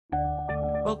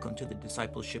Welcome to the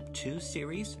Discipleship 2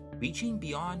 series, Reaching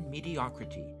Beyond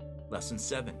Mediocrity, Lesson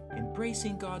 7,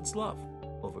 Embracing God's Love,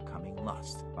 Overcoming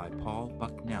Lust, by Paul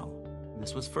Bucknell.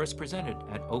 This was first presented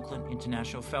at Oakland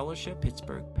International Fellowship,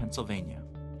 Pittsburgh, Pennsylvania.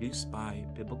 Produced by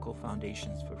Biblical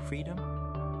Foundations for Freedom,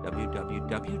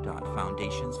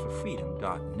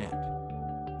 www.foundationsforfreedom.net.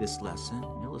 This lesson,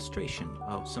 an illustration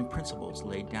of some principles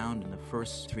laid down in the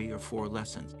first 3 or 4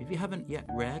 lessons. If you haven't yet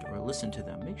read or listened to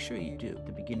them, make sure you do at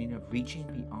the beginning of Reaching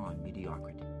Beyond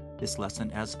Mediocrity. This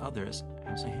lesson, as others,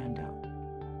 has a handout.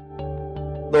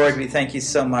 Lord, we thank you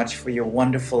so much for your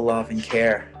wonderful love and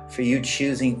care, for you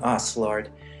choosing us,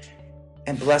 Lord,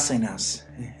 and blessing us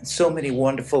in so many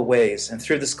wonderful ways. And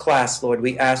through this class, Lord,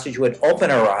 we ask that you would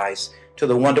open our eyes to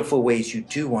the wonderful ways you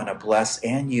do want to bless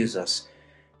and use us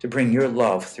to bring your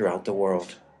love throughout the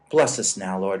world. Bless us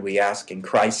now, Lord, we ask in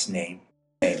Christ's name.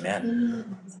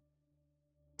 Amen.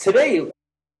 Today,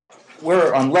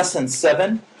 we're on Lesson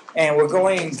 7, and we're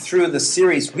going through the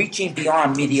series Reaching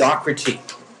Beyond Mediocrity.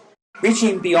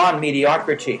 Reaching Beyond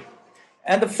Mediocrity.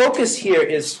 And the focus here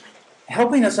is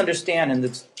helping us understand in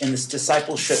this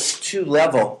Discipleship 2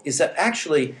 level is that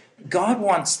actually God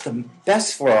wants the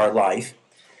best for our life,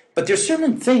 but there's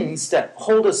certain things that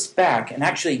hold us back and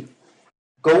actually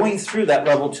going through that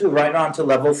level 2 right on to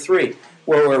level 3,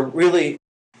 where we're really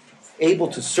able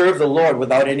to serve the Lord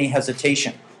without any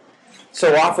hesitation.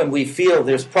 So often we feel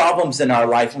there's problems in our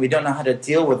life and we don't know how to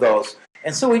deal with those.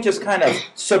 And so we just kind of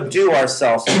subdue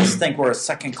ourselves and just think we're a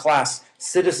second-class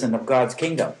citizen of God's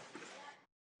kingdom.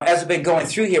 As we've been going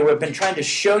through here, we've been trying to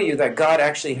show you that God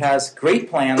actually has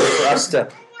great plans for us to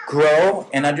grow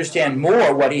and understand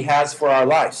more what He has for our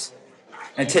lives.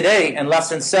 And today, in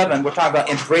Lesson 7, we're talking about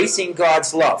embracing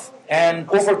God's love and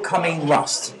overcoming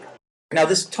lust. Now,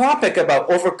 this topic about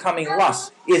overcoming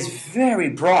lust is very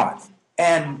broad,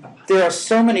 and there are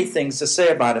so many things to say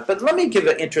about it. But let me give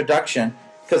an introduction,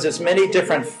 because there's many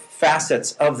different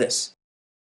facets of this.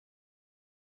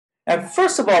 And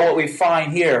first of all, what we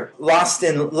find here, lust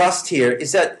here,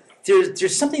 is that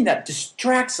there's something that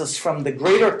distracts us from the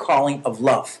greater calling of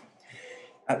love.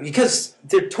 Because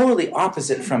they're totally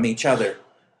opposite from each other.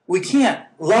 We can't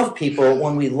love people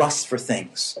when we lust for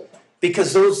things.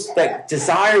 Because those that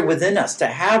desire within us to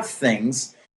have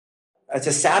things,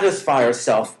 to satisfy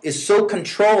ourselves, is so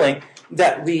controlling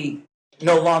that we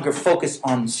no longer focus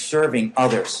on serving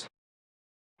others.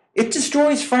 It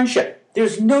destroys friendship.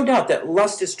 There's no doubt that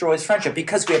lust destroys friendship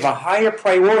because we have a higher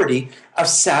priority of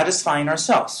satisfying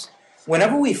ourselves.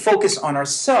 Whenever we focus on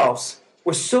ourselves,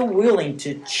 we're so willing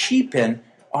to cheapen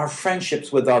our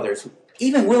friendships with others,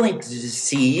 even willing to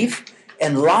deceive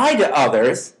and lie to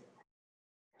others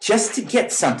just to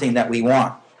get something that we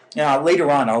want. Now,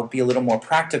 later on, I'll be a little more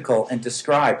practical and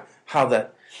describe how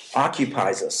that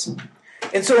occupies us.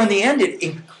 And so in the end,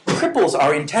 it cripples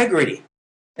our integrity.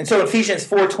 And so Ephesians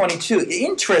 4:22,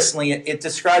 interestingly, it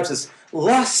describes as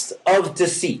lust of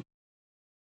deceit.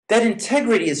 That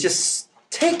integrity is just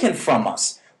taken from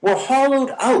us. We're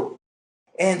hollowed out.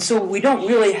 And so we don't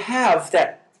really have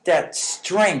that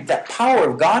strength, that power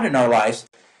of God in our lives.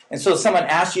 And so someone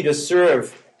asks you to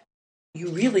serve, you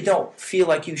really don't feel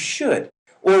like you should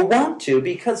or want to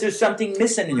because there's something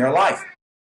missing in your life.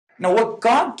 Now, what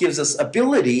God gives us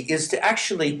ability is to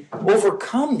actually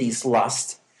overcome these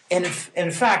lusts and,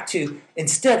 in fact, to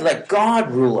instead let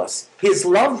God rule us, His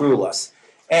love rule us,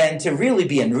 and to really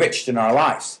be enriched in our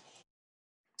lives.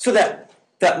 So that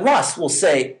lust will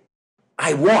say,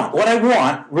 what I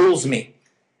want rules me.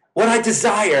 What I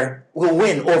desire will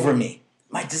win over me.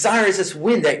 My desire is this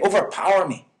win, they overpower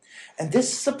me. And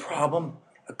this is a problem,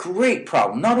 a great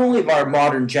problem, not only of our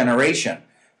modern generation,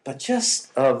 but just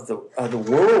of the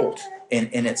world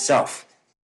in itself.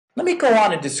 Let me go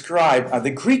on and describe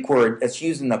the Greek word that's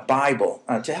used in the Bible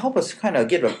to help us kind of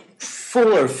get a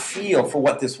fuller feel for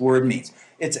what this word means.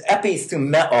 It's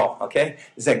epithumeo, okay?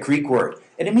 It's that Greek word.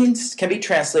 And it can be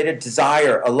translated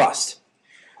desire, a lust.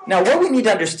 Now, what we need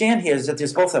to understand here is that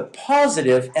there's both a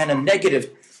positive and a negative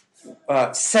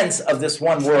sense of this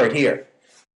one word here.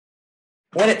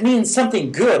 When it means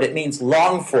something good, it means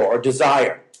long for or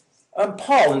desire.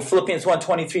 Paul in Philippians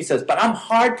 1:23 says, "But I'm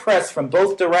hard-pressed from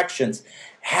both directions,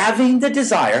 having the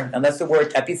desire," and that's the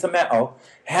word epithumeo,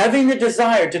 "having the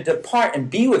desire to depart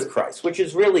and be with Christ," which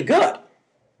is really good.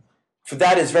 For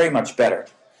that is very much better.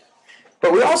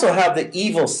 But we also have the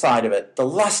evil side of it, the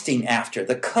lusting after,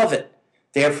 the covet.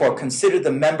 "Therefore, consider the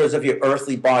members of your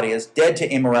earthly body as dead to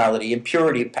immorality,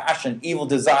 impurity, passion, evil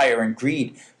desire, and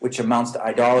greed, which amounts to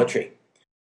idolatry."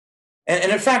 And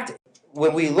in fact,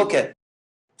 when we look at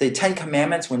the 10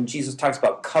 Commandments, when Jesus talks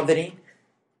about coveting,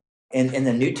 in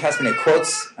the New Testament, it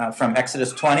quotes from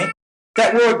Exodus 20.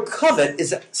 That word covet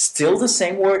is still the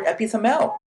same word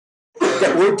epithumel.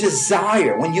 That word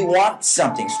desire, when you want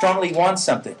something, strongly want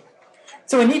something.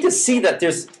 So we need to see that there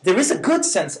is a good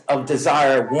sense of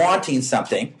desire, wanting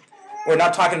something. We're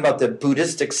not talking about the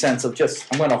Buddhistic sense of just,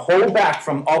 I'm going to hold back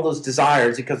from all those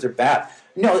desires because they're bad.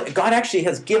 No, God actually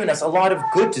has given us a lot of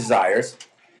good desires.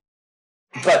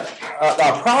 But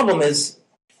our problem is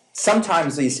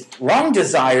sometimes these wrong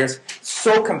desires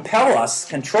so compel us,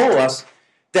 control us,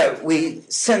 that we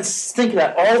think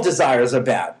that all desires are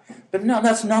bad. But no,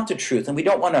 that's not the truth, and we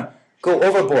don't want to go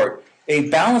overboard. A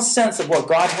balanced sense of what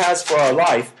God has for our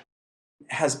life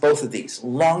has both of these,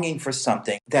 longing for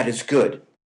something that is good.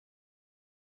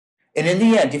 And in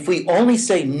the end, if we only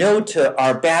say no to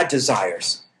our bad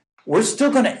desires, we're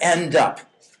still going to end up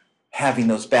having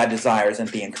those bad desires and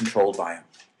being controlled by them.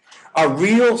 Our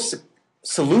real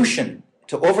solution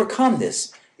to overcome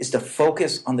this is to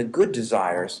focus on the good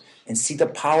desires and see the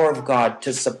power of God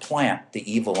to supplant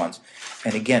the evil ones.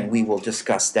 And again, we will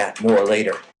discuss that more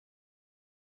later.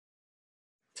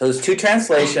 So there's two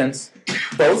translations,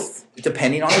 both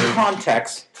depending on the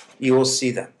context, you will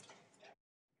see them.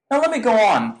 Now let me go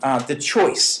on, the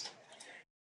choice.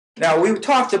 Now we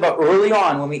talked about early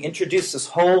on when we introduced this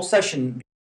whole session,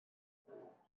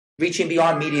 Reaching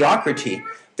Beyond Mediocrity,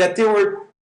 that there were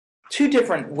two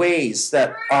different ways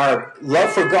that our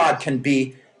love for God can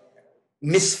be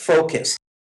misfocused.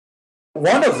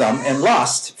 One of them, in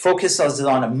lust, focuses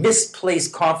on a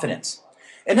misplaced confidence.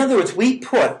 In other words, we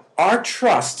put our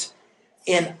trust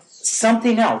in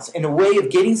something else, in a way of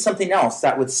getting something else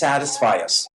that would satisfy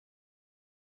us.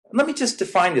 Let me just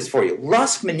define this for you.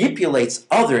 Lust manipulates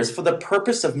others for the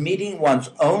purpose of meeting one's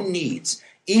own needs,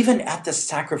 even at the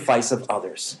sacrifice of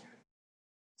others.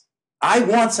 I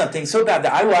want something so bad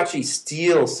that I will actually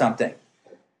steal something.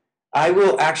 I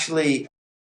will actually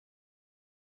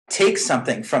take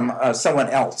something from someone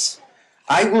else.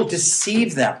 I will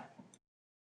deceive them.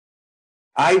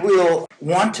 I will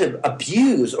want to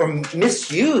abuse or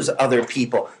misuse other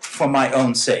people for my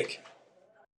own sake.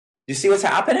 You see what's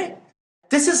happening?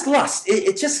 This is lust.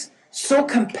 It just so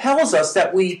compels us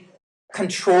that we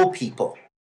control people.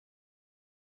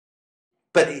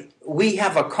 But we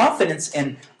have a confidence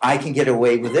in, I can get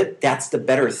away with it. That's the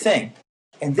better thing.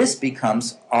 And this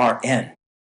becomes our end.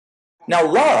 Now,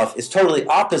 love is totally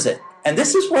opposite. And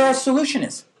this is where our solution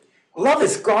is. Love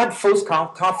is God-first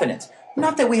confidence.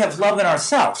 Not that we have love in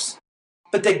ourselves,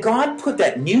 but that God put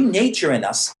that new nature in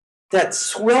us that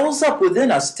swells up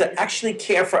within us to actually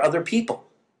care for other people.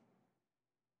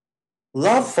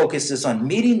 Love focuses on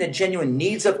meeting the genuine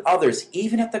needs of others,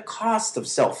 even at the cost of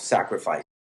self-sacrifice.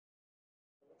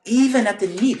 Even at the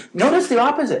need. Notice the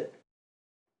opposite.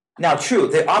 Now, true,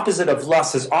 the opposite of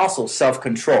lust is also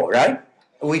self-control, right?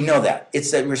 We know that.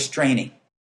 It's that restraining.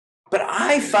 But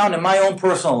I found in my own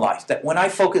personal life that when I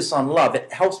focus on love,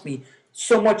 it helps me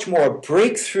so much more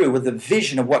break through with the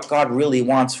vision of what God really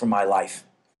wants for my life.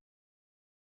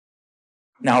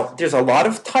 Now, there's a lot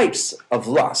of types of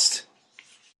lust.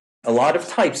 A lot of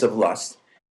types of lust.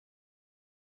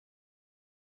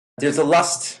 There's a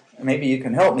lust, maybe you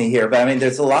can help me here, but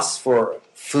there's a lust for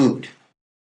food.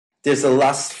 There's a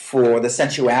lust for the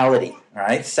sensuality,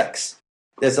 right? Sex.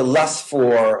 There's a lust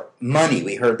for money.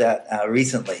 We heard that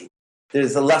recently.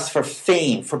 There's a lust for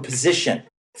fame, for position,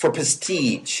 for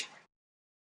prestige.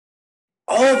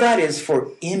 All that is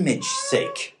for image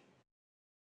sake.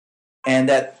 And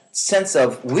that sense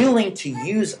of willing to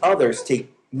use others to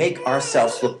make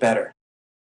ourselves look better.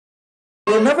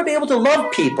 We'll never be able to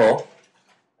love people,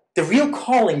 the real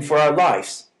calling for our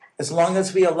lives, as long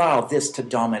as we allow this to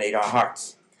dominate our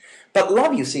hearts. But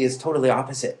love, you see, is totally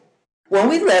opposite. When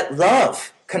we let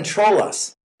love control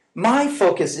us, my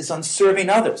focus is on serving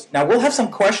others. Now, we'll have some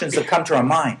questions that come to our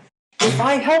mind. If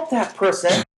I help that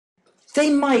person, they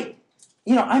might,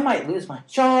 I might lose my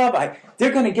job.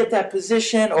 They're going to get that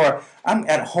position, or I'm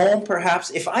at home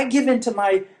perhaps. If I give in to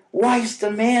my wife's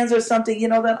demands or something,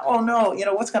 then, oh no,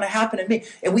 what's going to happen to me?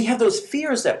 And we have those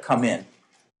fears that come in.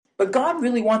 But God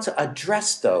really wants to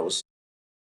address those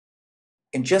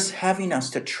in just having us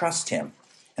to trust Him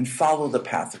and follow the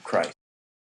path of Christ.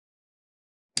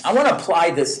 I want to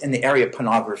apply this in the area of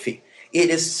pornography. It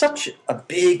is such a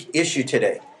big issue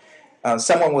today.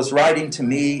 Someone was writing to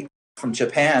me from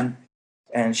Japan,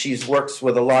 and she works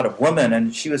with a lot of women,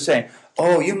 and she was saying,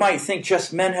 oh, you might think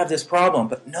just men have this problem,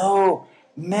 but no,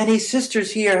 many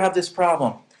sisters here have this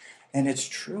problem. And it's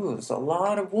true. There's a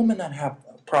lot of women that have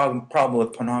a problem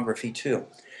with pornography too.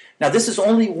 Now, this is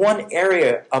only one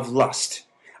area of lust.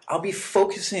 I'll be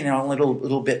focusing on a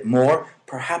little bit more,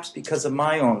 perhaps because of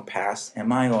my own past and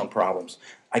my own problems.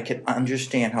 I can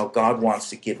understand how God wants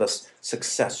to give us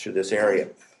success through this area.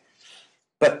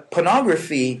 But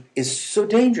pornography is so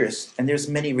dangerous, and there's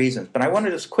many reasons. But I want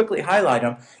to just quickly highlight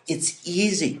them. It's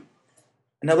easy.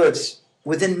 In other words,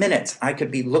 within minutes, I could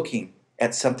be looking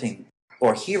at something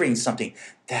or hearing something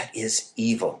that is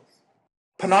evil.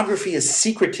 Pornography is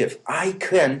secretive. I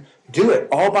can do it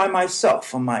all by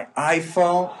myself on my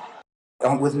iPhone,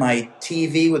 with my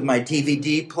TV, with my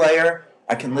DVD player.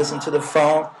 I can listen to the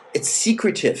phone. It's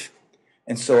secretive,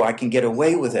 and so I can get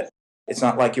away with it. It's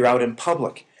not like you're out in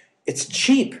public. It's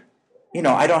cheap.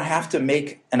 I don't have to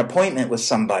make an appointment with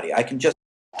somebody. I can just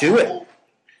do it.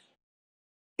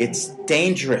 It's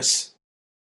dangerous.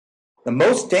 The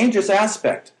most dangerous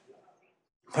aspect,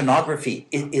 pornography,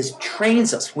 it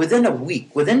trains us within a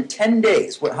week, within 10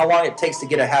 days, how long it takes to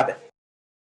get a habit.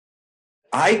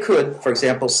 I could, for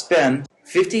example, spend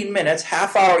 15 minutes,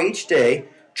 half hour each day,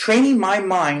 training my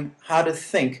mind how to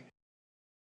think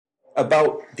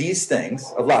about these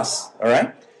things of lust, all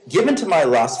right? Give into my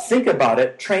lust, think about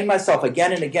it, train myself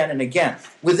again and again and again.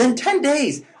 Within 10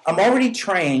 days, I'm already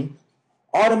trained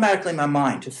automatically in my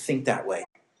mind to think that way.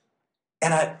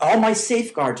 And all my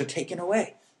safeguards are taken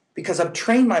away because I've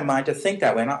trained my mind to think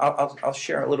that way. And I'll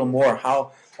share a little more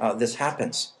how this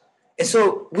happens. And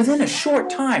so within a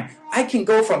short time, I can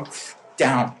go from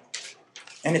down.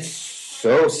 And it's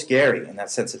so scary. In that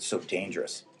sense, it's so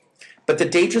dangerous. But the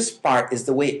dangerous part is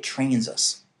the way it trains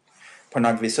us.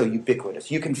 Pornography is so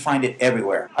ubiquitous. You can find it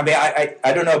everywhere. I mean,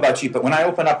 I don't know about you, but when I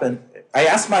open up and I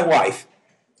ask my wife,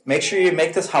 make sure you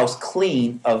make this house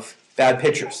clean of bad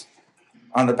pictures.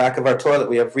 On the back of our toilet,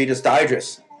 we have Reader's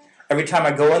Digest. Every time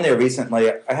I go in there recently,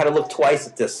 I had to look twice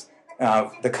at this,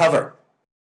 the cover.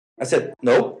 I said,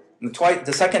 nope. And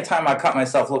the second time I caught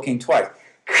myself looking twice.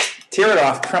 Tear it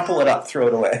off, crumple it up, throw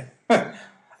it away.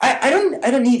 I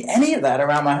don't need any of that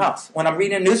around my house. When I'm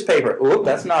reading a newspaper,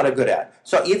 that's not a good ad.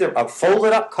 So either I'll fold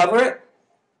it up, cover it,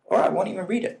 or I won't even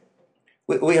read it.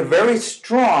 We have very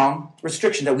strong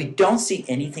restriction that we don't see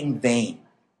anything vain.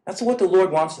 That's what the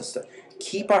Lord wants us to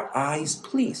keep our eyes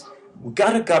pleased. We've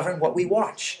got to govern what we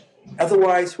watch.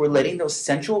 Otherwise, we're letting those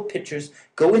sensual pictures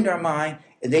go into our mind,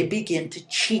 and they begin to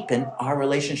cheapen our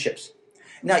relationships.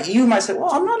 Now, you might say,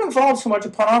 well, I'm not involved so much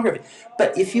in pornography.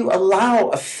 But if you allow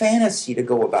a fantasy to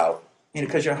go about,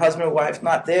 because your husband or wife's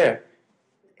not there,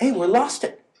 hey, we're lost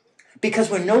it. Because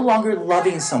we're no longer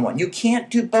loving someone. You can't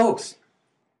do both.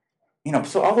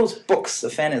 So all those books, the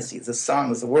fantasies, the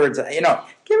songs, the words, get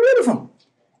rid of them.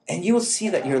 And you will see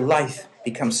that your life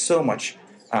becomes so much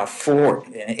forward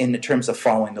in the terms of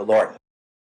following the Lord.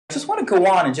 I just want to go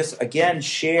on and just again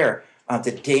share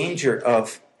the danger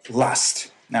of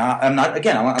lust. Now, I'm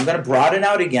going to broaden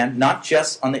out again, not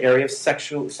just on the area of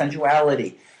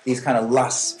sensuality, these kind of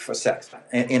lusts for sex,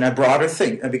 in a broader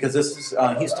thing, because this is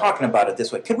he's talking about it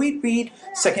this way. Could we read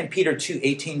 2 Peter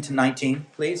 2:18-19,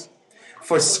 please?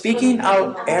 For speaking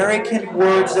out arrogant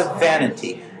words of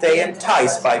vanity, they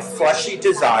entice by fleshly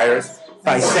desires,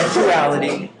 by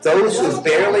sensuality, those who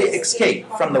barely escape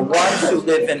from the ones who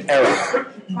live in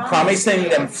error, promising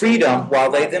them freedom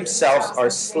while they themselves are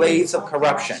slaves of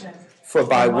corruption. For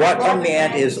by what a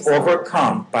man is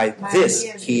overcome, by this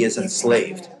he is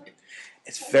enslaved.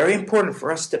 It's very important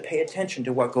for us to pay attention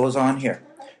to what goes on here.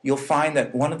 You'll find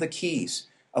that one of the keys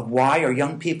of why our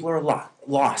young people are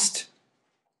lost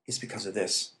is because of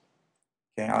this.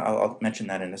 Okay, I'll mention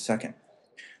that in a second.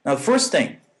 Now, the first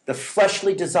thing, the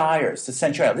fleshly desires, the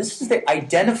sensuality. This is the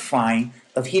identifying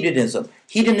of hedonism.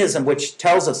 Hedonism, which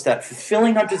tells us that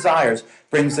fulfilling our desires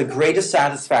brings the greatest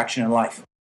satisfaction in life.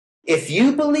 If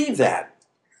you believe that,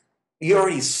 you're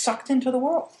already sucked into the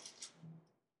world.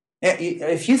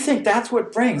 If you think that's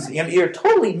what brings, you're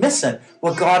totally missing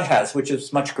what God has, which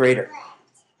is much greater.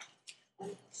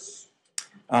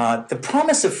 The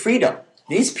promise of freedom.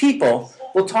 These people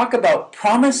will talk about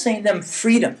promising them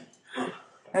freedom.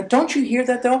 Now, don't you hear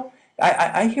that, though?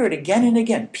 I hear it again and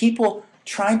again. People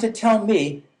trying to tell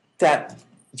me that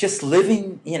just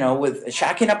living, with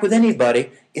shacking up with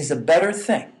anybody is a better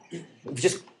thing.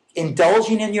 Just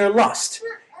indulging in your lust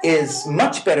is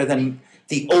much better than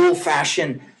the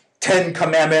old-fashioned 10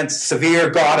 Commandments, severe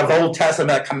God of Old Testament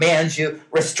that commands you,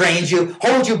 restrains you,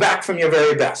 holds you back from your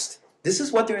very best. This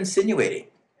is what they're insinuating.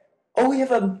 Oh, we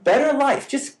have a better life.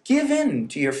 Just give in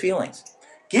to your feelings.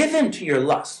 Give in to your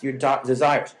lusts, your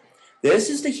desires. This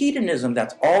is the hedonism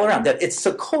that's all around. That it's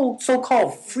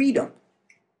so-called freedom.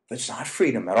 But it's not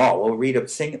freedom at all. We'll read a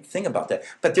thing about that.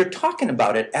 But they're talking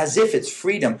about it as if it's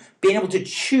freedom, being able to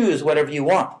choose whatever you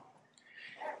want.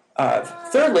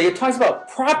 Thirdly, it talks about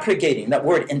propagating, that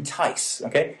word entice,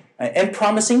 okay? And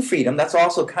promising freedom. That's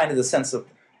also kind of the sense of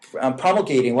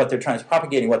promulgating what they're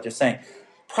propagating what they're saying.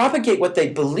 propagate what they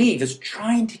believe is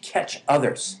trying to catch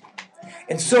others.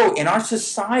 And so in our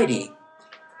society,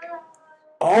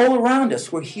 all around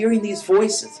us, we're hearing these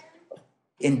voices.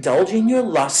 Indulging your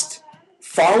lust,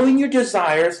 following your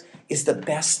desires is the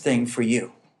best thing for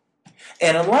you.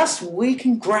 And unless we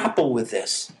can grapple with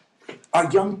this,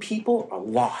 our young people are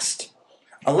lost.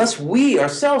 Unless we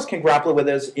ourselves can grapple with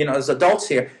this, as adults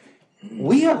here,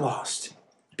 we are lost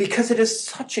because it is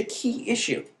such a key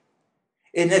issue.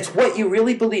 And it's what you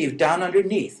really believe down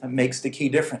underneath that makes the key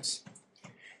difference.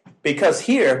 Because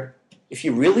here, if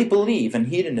you really believe in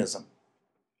hedonism,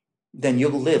 then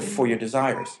you'll live for your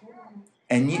desires.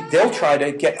 And they'll try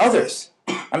to get others.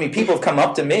 I mean, people have come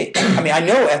up to me. I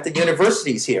know at the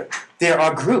universities here, there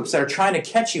are groups that are trying to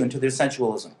catch you into their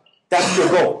sensualism. That's their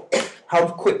goal. How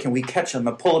quick can we catch them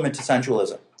and pull them into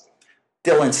sensualism?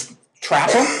 They'll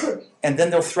trap them, and then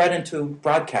they'll threaten to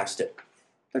broadcast it.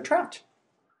 They're trapped.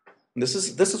 And this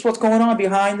is what's going on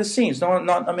behind the scenes.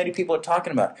 Not many people are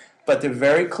talking about it, but they're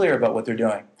very clear about what they're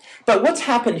doing. But what's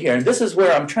happened here, and this is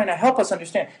where I'm trying to help us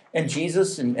understand, and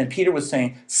Jesus and Peter was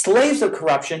saying, slaves of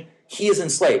corruption, he is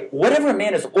enslaved. Whatever a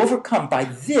man is overcome by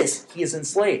this, he is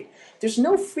enslaved. There's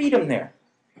no freedom there.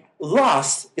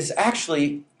 Lust is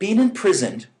actually being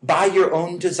imprisoned by your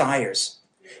own desires.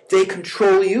 They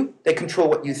control you. They control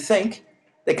what you think.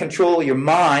 They control your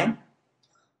mind.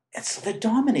 And so they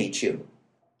dominate you.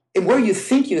 And where you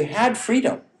think you had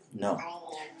freedom, no.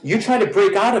 You try to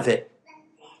break out of it,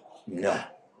 no.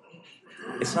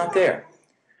 It's not there.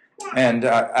 And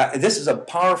this is a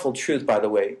powerful truth, by the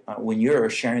way, when you're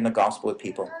sharing the gospel with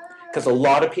people. Because a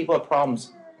lot of people have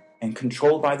problems and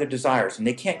controlled by their desires, and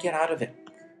they can't get out of it.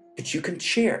 But you can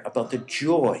share about the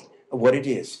joy of what it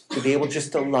is to be able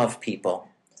just to love people,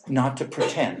 not to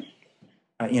pretend.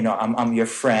 I'm your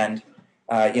friend.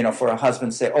 For a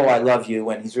husband to say, "Oh, I love you,"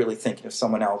 when he's really thinking of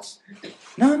someone else.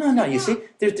 No. You see,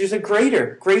 there's a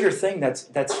greater thing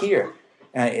that's here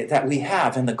that we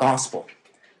have in the gospel,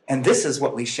 and this is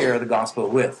what we share the gospel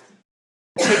with.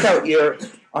 Take out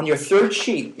on your third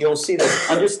sheet. You'll see this: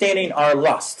 understanding our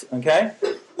lust. Okay,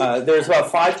 there's about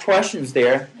 5 questions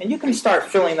there, and you can start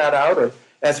filling that out, or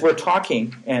as we're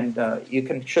talking, and you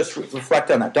can just reflect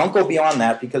on that. Don't go beyond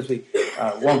that because we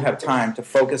won't have time to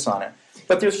focus on it.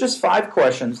 But there's just 5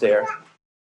 questions there.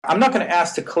 I'm not going to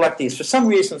ask to collect these. For some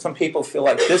reason, some people feel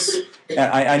like this, and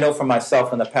I know from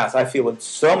myself in the past, I feel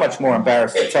so much more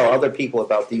embarrassed to tell other people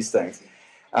about these things.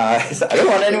 So I don't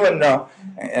want anyone to know.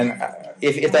 And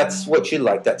if that's what you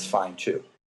like, that's fine too.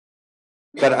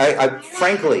 But I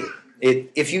frankly,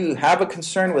 if you have a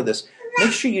concern with this,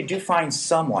 make sure you do find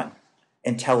someone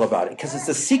and tell about it. Because it's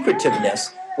the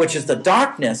secretiveness, which is the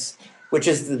darkness, which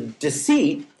is the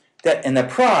deceit, and the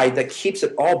pride that keeps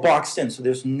it all boxed in, so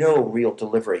there's no real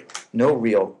delivery, no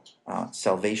real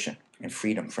salvation and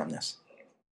freedom from this.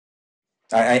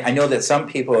 I know that some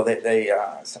people, they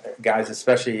guys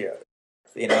especially,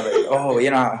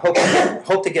 I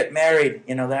hope to get married,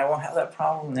 that I won't have that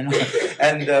problem,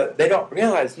 and they don't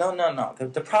realize, no.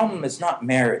 The problem is not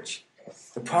marriage.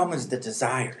 The problem is the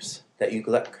desires that you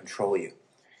let control you.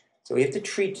 So we have to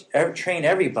train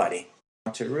everybody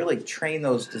to really train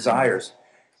those desires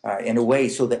in a way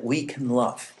so that we can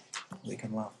love. We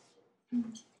can love.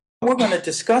 What we're going to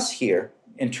discuss here,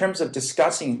 in terms of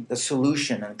discussing the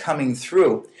solution and coming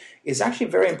through, is actually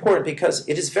very important because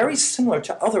it is very similar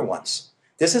to other ones.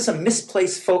 This is a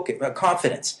misplaced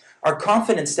confidence. Our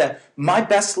confidence that my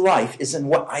best life is in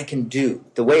what I can do,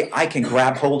 the way I can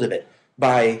grab hold of it,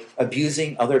 by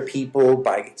abusing other people,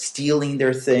 by stealing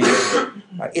their things.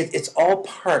 It's all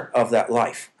part of that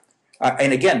life.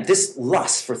 And again, this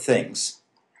lust for things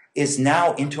is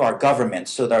now into our government,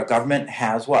 so that our government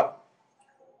has what?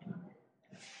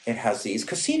 It has these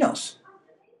casinos.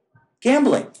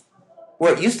 Gambling.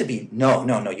 Where it used to be, no,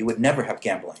 you would never have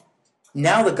gambling.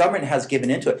 Now the government has given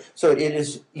into it. So it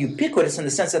is ubiquitous in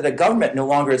the sense that the government no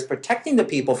longer is protecting the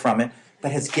people from it,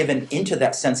 but has given into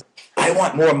that sense, I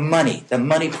want more money. The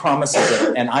money promises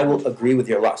it, and I will agree with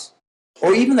your lust.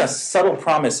 Or even the subtle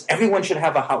promise, everyone should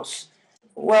have a house.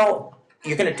 Well, where are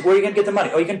you going to get the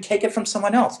money? Oh, you're going to take it from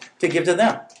someone else to give to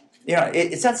them.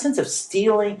 It's that sense of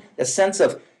stealing, the sense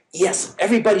of, yes,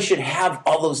 everybody should have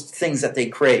all those things that they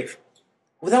crave.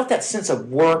 Without that sense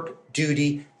of work,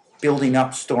 duty, building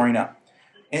up, storing up.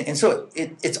 And so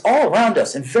it's all around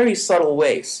us in very subtle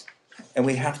ways, and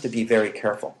we have to be very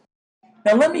careful.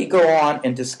 Now let me go on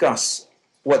and discuss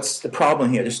what's the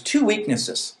problem here. There's 2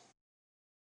 weaknesses.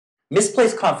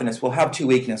 Misplaced confidence will have 2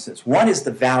 weaknesses. One is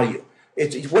the value.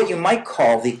 It's what you might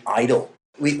call the idol.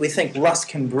 We think lust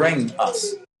can bring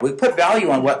us. We put value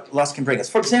on what lust can bring us.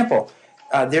 For example,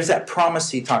 there's that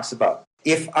promise he talks about.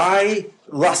 If I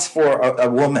lust for a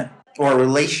woman or a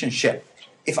relationship,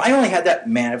 if I only had that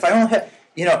man, if I only had,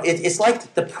 it's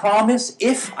like the promise,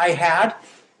 if I had,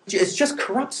 it just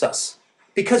corrupts us.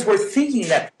 Because we're thinking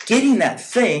that getting that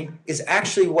thing is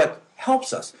actually what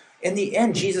helps us. In the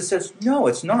end, Jesus says, no,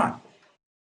 it's not.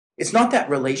 It's not that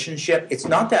relationship. It's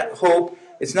not that hope.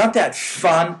 It's not that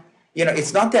fun.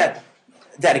 It's not that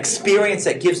experience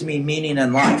that gives me meaning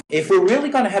in life. If we're really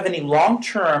going to have any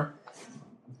long-term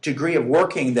degree of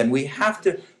working, then we have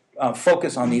to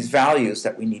focus on these values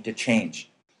that we need to change.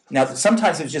 Now,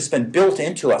 sometimes it's just been built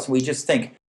into us. We just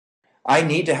think, I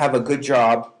need to have a good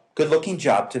job, good-looking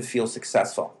job to feel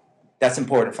successful. That's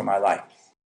important for my life.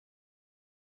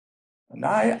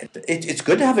 It's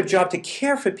good to have a job to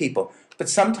care for people, but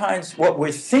sometimes what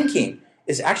we're thinking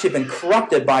has actually been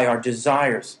corrupted by our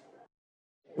desires.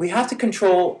 We have to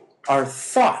control our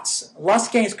thoughts.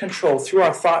 Lust gains control through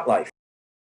our thought life.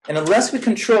 And unless we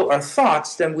control our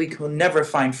thoughts, then we can never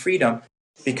find freedom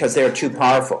because they are too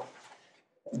powerful.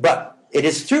 But it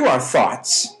is through our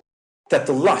thoughts that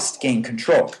the lust gain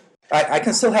control. I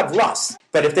can still have lust,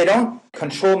 but if they don't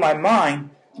control my mind,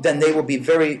 then they will be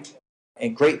very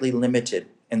and greatly limited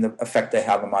in the effect they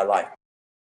have on my life.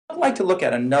 I'd like to look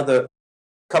at another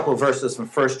couple of verses from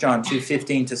 1 John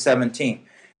 2:15 to 17.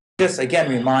 Just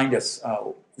again remind us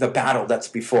the battle that's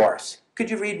before us. Could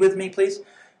you read with me, please?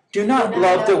 Do not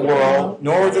love the world,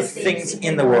 nor the things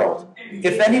in the world.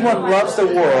 If anyone loves the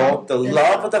world, the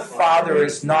love of the Father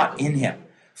is not in him.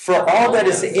 For all that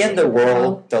is in the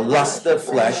world, the lust of the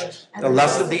flesh, the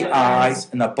lust of the eyes,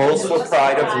 and the boastful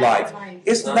pride of life,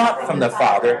 is not from the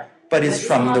Father, but is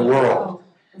from the world.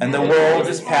 And the world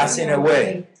is passing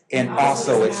away, and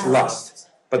also its lust.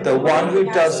 But the one who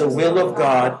does the will of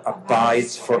God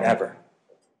abides forever.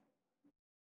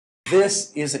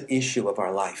 This is an issue of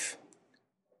our life.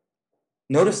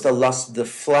 Notice the lust of the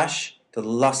flesh, the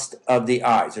lust of the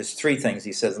eyes. There's three things,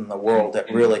 he says, in the world that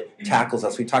really tackles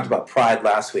us. We talked about pride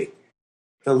last week.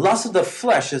 The lust of the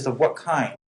flesh is of what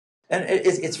kind? And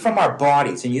it's from our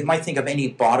bodies, and you might think of any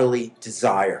bodily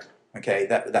desire, okay,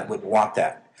 that would want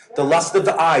that. The lust of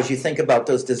the eyes, you think about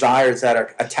those desires that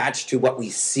are attached to what we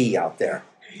see out there.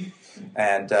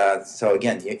 And so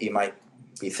again, you might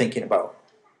be thinking about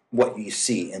what you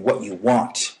see and what you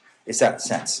want. It's that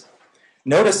sense.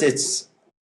 Notice it's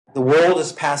the world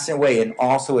is passing away and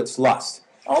also its lust.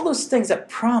 All those things that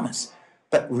promise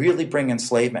but really bring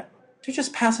enslavement. They're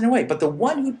just passing away. But the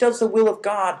one who does the will of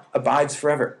God abides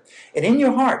forever. And in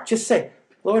your heart, just say,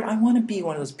 Lord, I want to be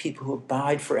one of those people who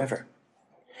abide forever.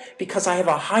 Because I have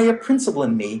a higher principle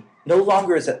in me. No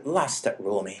longer is it lust that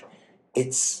rule me.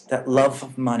 It's that love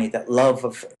of money, that love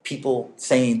of people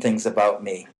saying things about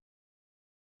me.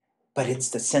 But it's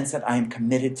the sense that I am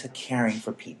committed to caring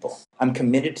for people. I'm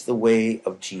committed to the way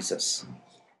of Jesus.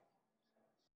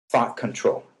 Thought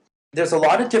control. There's a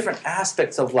lot of different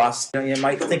aspects of lust. You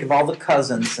might think of all the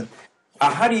cousins. And,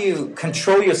 how do you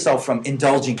control yourself from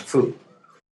indulging food?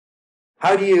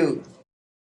 How do you...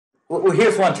 Well,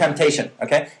 here's one temptation,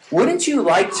 okay? Wouldn't you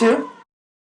like to?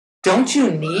 Don't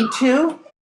you need to?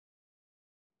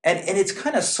 And it's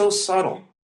kind of so subtle.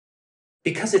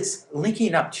 Because it's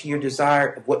linking up to your desire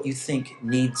of what you think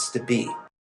needs to be.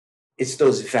 It's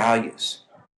those values.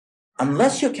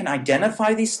 Unless you can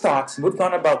identify these thoughts, and we've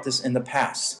gone about this in the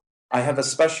past. I have a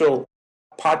special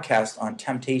podcast on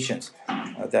temptations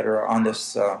that are on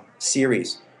this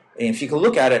series. And if you can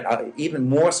look at it, even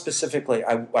more specifically,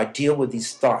 I deal with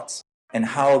these thoughts and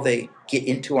how they get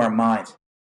into our minds.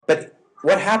 But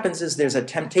what happens is there's a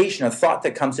temptation, a thought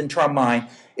that comes into our mind.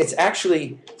 It's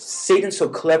actually, Satan so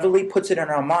cleverly puts it in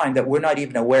our mind that we're not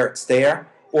even aware it's there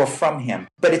or from him.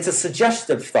 But it's a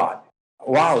suggestive thought.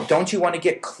 Wow, don't you want to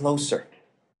get closer?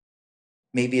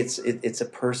 Maybe it's a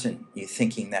person you're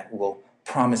thinking that will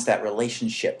promise that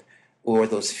relationship or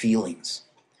those feelings.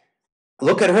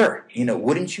 Look at her.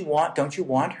 Don't you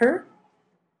want her?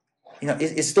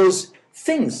 It's those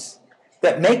things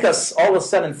that make us all of a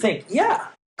sudden think, yeah,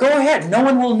 go ahead, no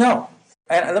one will know.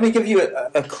 And let me give you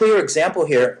a clear example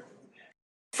here.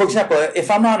 For example, if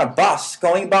I'm on a bus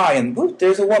going by and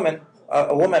there's a woman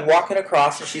walking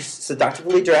across and she's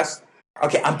seductively dressed.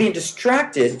 Okay, I'm being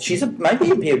distracted. Might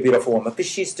be a beautiful woman, but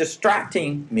she's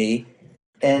distracting me.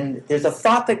 And there's a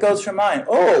thought that goes through mine.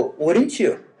 Oh, wouldn't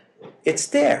you? It's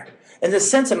there. In the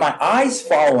sense that my eyes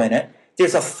follow in it,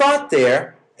 there's a thought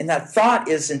there, and that thought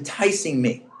is enticing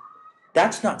me.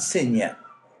 That's not sin yet.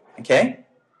 Okay?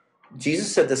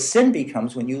 Jesus said the sin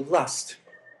becomes when you lust.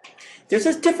 There's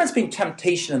a difference between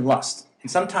temptation and lust. And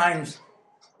sometimes,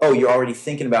 you're already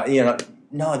thinking about,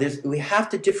 no, we have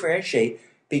to differentiate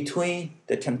between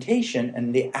the temptation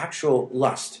and the actual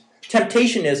lust.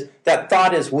 Temptation is, that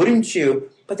thought is, wouldn't you?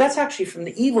 But that's actually from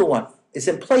the evil one. It's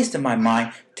placed in my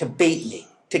mind to bait me,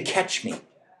 to catch me.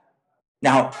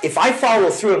 Now, if I follow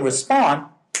through and respond,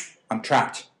 I'm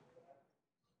trapped.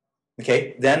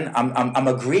 Okay? Then I'm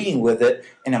agreeing with it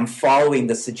and I'm following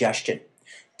the suggestion.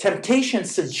 Temptation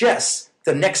suggests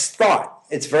the next thought.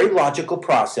 It's a very logical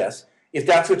process. If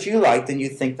that's what you like, then you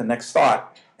think the next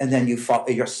thought, and then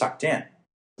you're sucked in.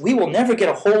 We will never get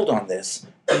a hold on this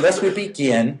unless we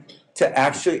begin to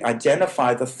actually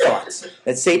identify the thoughts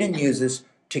that Satan uses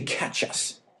to catch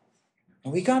us.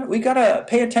 And we got to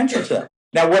pay attention to them.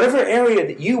 Now, whatever area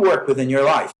that you work with in your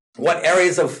life, what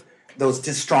areas of those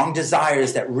strong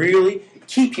desires that really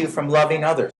keep you from loving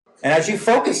others. And as you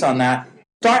focus on that,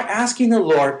 start asking the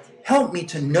Lord, help me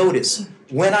to notice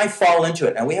when I fall into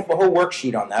it. And we have a whole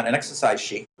worksheet on that, an exercise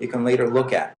sheet you can later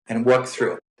look at and work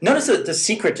through. Notice the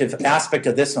secretive aspect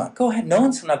of this one. Go ahead, no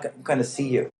one's not going to see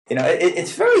you. You know,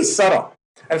 it's very subtle.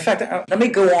 In fact, let me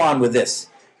go on with this.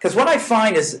 Because what I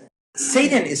find is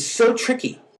Satan is so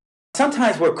tricky.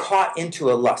 Sometimes we're caught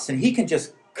into a lust, and he can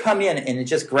just come in and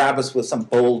just grab us with some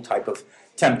bold type of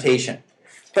temptation.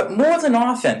 But more than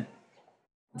often,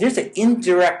 there's an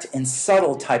indirect and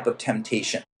subtle type of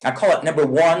temptation. I call it number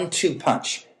 1-2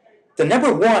 punch. The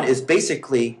number one is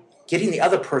basically getting the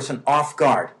other person off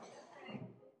guard.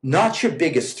 Not your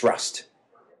biggest thrust.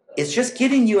 It's just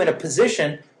getting you in a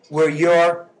position where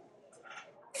you're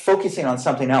focusing on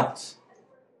something else.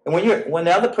 And when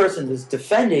the other person is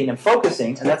defending and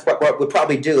focusing, and that's what we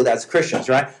probably do as Christians,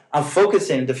 right? I'm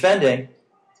focusing and defending.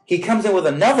 He comes in with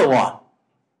another one,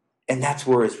 and that's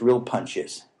where his real punch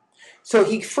is. So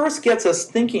he first gets us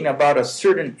thinking about a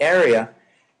certain area,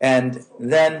 and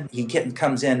then he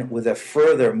comes in with a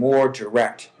further, more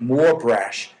direct, more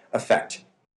brash effect.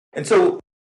 And so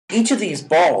each of these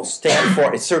balls stand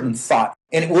for a certain thought,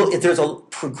 and there's a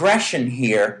progression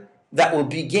here that will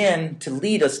begin to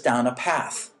lead us down a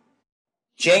path.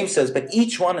 James says, but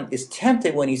each one is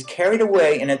tempted when he's carried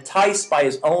away and enticed by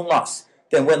his own lust.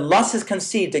 Then when lust is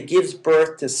conceived, it gives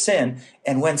birth to sin.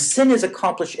 And when sin is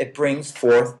accomplished, it brings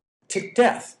forth to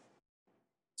death.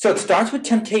 So it starts with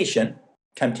temptation.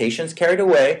 Temptation's carried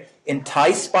away,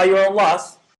 enticed by your own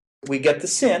lust. We get the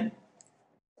sin.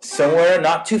 Somewhere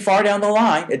not too far down the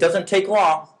line, it doesn't take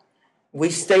long. We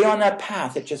stay on that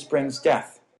path, it just brings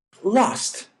death.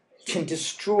 Lust can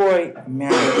destroy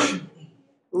marriage.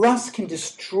 Lust can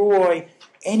destroy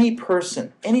any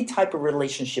person, any type of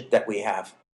relationship that we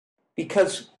have.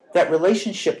 Because that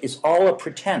relationship is all a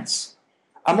pretense.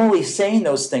 I'm only saying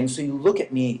those things so you look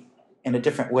at me in a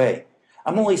different way.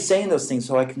 I'm only saying those things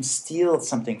so I can steal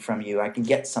something from you. I can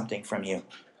get something from you.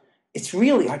 It's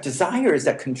really our desires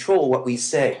that control what we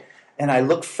say. And I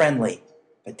look friendly,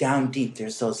 but down deep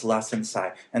there's those lusts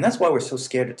inside. And that's why we're so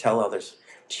scared to tell others.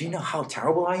 Do you know how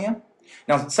terrible I am?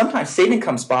 Now, sometimes Satan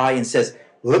comes by and says,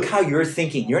 look how you're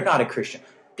thinking. You're not a Christian.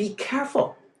 Be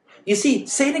careful. You see,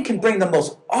 Satan can bring the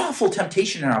most awful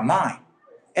temptation in our mind.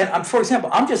 And for example,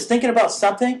 I'm just thinking about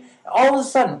something. All of a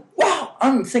sudden, wow,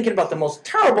 I'm thinking about the most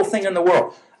terrible thing in the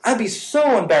world. I'd be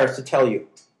so embarrassed to tell you.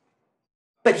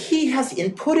 But he has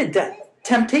inputted that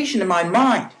temptation in my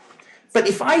mind. But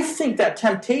if I think that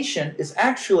temptation is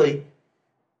actually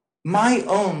my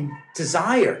own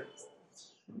desire,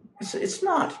 it's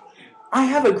not. I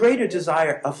have a greater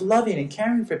desire of loving and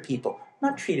caring for people,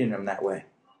 not treating them that way.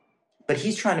 But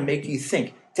he's trying to make you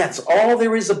think that's all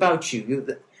there is about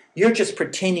you. You're just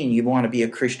pretending you want to be a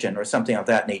Christian or something of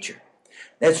that nature.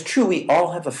 That's true. We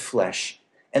all have a flesh,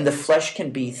 and the flesh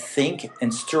can think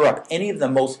and stir up any of the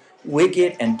most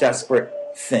wicked and desperate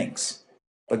things.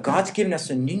 But God's given us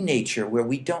a new nature where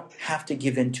we don't have to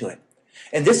give in to it.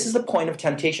 And this is the point of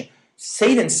temptation.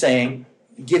 Satan's saying,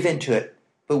 give in to it.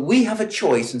 But we have a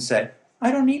choice and say,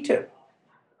 I don't need to.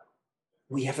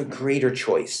 We have a greater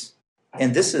choice.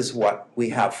 And this is what we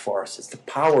have for us. It's the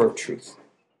power of truth.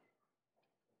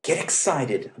 Get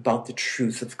excited about the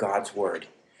truth of God's word.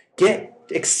 Get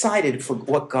excited for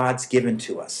what God's given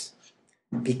to us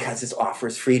because it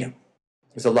offers freedom.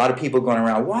 There's a lot of people going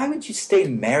around, why would you stay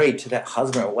married to that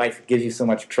husband or wife who gives you so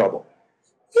much trouble?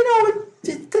 You know,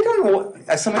 they don't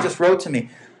know. Someone just wrote to me.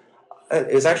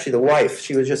 It was actually the wife.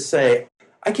 She would just say,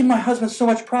 I give my husband so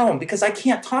much problem because I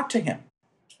can't talk to him.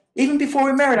 Even before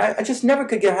we married, I just never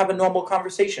could have a normal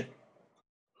conversation.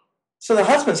 So the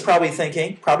husband's probably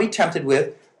thinking, probably tempted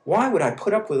with, why would I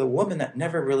put up with a woman that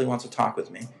never really wants to talk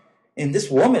with me? And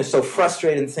this woman is so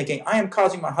frustrated and thinking, I am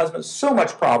causing my husband so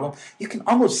much problem. You can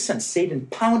almost sense Satan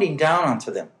pounding down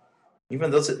onto them, even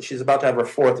though she's about to have her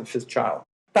 4th and 5th child.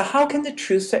 But how can the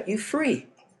truth set you free?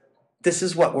 This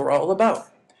is what we're all about.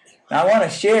 Now I want to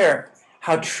share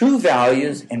how true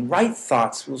values and right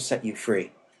thoughts will set you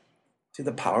free through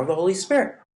the power of the Holy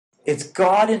Spirit. It's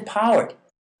God empowered.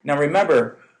 Now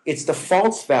remember, it's the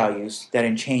false values that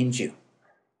enchain you.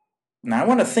 Now I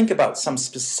want to think about some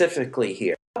specifically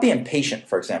here. Be impatient,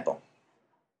 for example.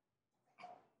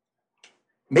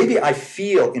 Maybe I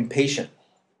feel impatient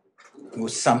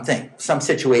with something, some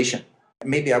situation.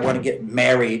 Maybe I want to get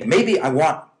married. Maybe I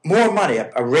want more money,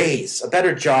 a raise, a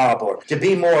better job, or to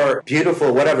be more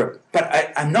beautiful, whatever.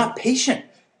 But I'm not patient.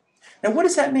 Now what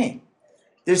does that mean?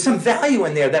 There's some value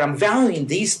in there that I'm valuing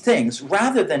these things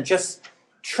rather than just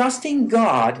trusting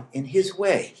God in His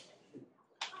way.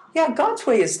 Yeah, God's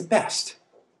way is the best.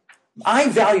 I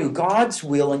value God's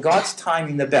will and God's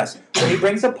timing the best. When He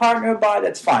brings a partner by,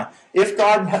 that's fine. If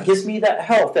God gives me that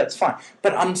health, that's fine.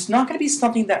 But it's not going to be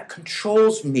something that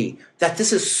controls me, that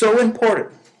this is so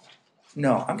important.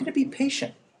 No, I'm going to be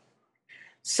patient.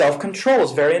 Self-control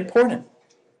is very important.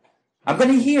 I'm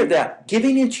going to hear that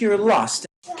giving into your lust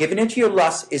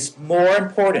is more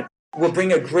important. Will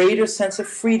bring a greater sense of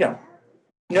freedom.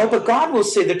 No, but God will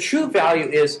say the true value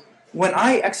is when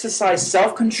I exercise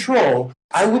self-control,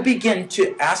 I will begin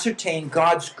to ascertain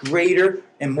God's greater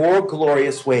and more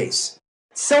glorious ways.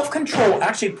 Self-control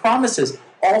actually promises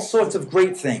all sorts of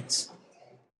great things.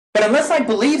 But unless I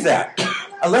believe that,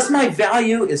 unless my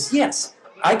value is, yes,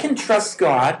 I can trust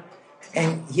God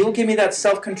and He'll give me that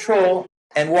self-control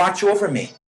and watch over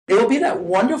me. It will be that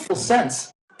wonderful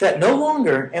sense that no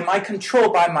longer am I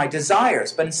controlled by my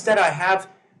desires, but instead I have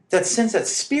that sense that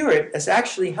Spirit is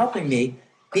actually helping me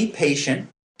be patient,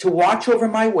 to watch over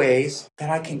my ways, that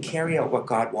I can carry out what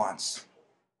God wants.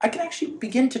 I can actually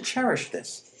begin to cherish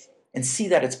this and see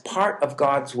that it's part of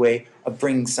God's way of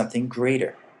bringing something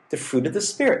greater. The fruit of the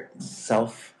Spirit,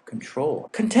 self-control,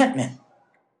 contentment.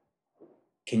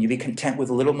 Can you be content with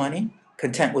a little money?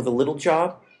 Content with a little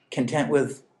job? Content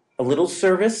with a little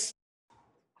service?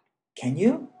 Can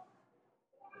you?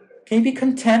 Can you be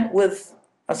content with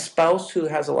a spouse who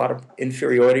has a lot of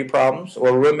inferiority problems, or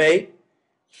a roommate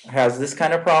who has this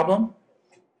kind of problem?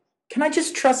 Can I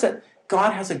just trust that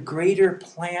God has a greater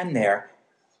plan there,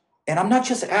 and I'm not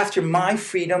just after my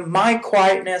freedom, my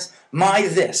quietness, my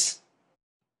this.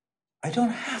 I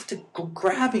don't have to go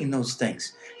grabbing those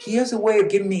things. He has a way of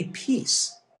giving me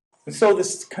peace. And so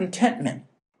this contentment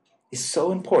is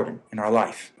so important in our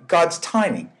life. God's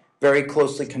timing, very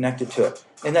closely connected to it.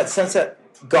 In that sense that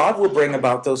God will bring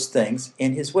about those things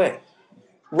in His way.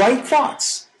 Right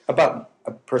thoughts about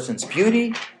a person's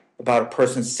beauty, about a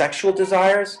person's sexual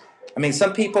desires. I mean,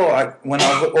 some people, when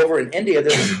I was over in India,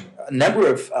 there's a number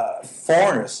of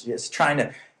foreigners just trying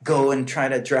to go and try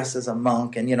to dress as a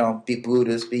monk and, be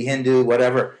Buddhist, be Hindu,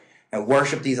 whatever, and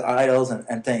worship these idols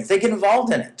and things. They get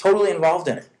involved in it, totally involved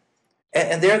in it.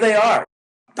 And there they are,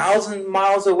 1,000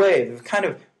 miles away. They've kind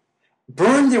of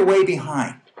burned their way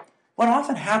behind. What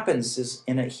often happens is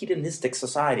in a hedonistic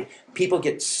society, people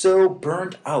get so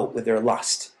burnt out with their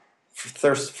lust for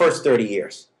the first 30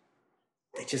 years.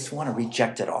 They just want to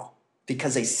reject it all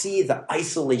because they see the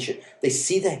isolation, they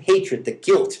see the hatred, the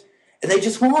guilt, and they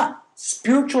just want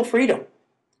spiritual freedom.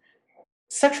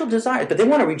 Sexual desires, but they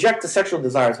want to reject the sexual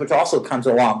desires, which also comes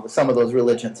along with some of those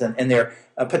religions and their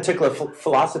particular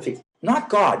philosophies. Not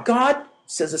God. God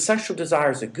says the sexual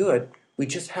desires are good. We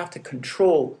just have to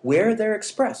control where they're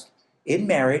expressed. In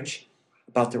marriage,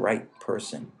 about the right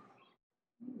person.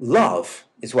 Love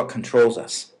is what controls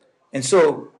us. And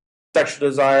so sexual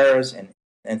desires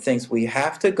and things, we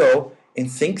have to go and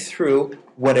think through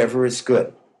whatever is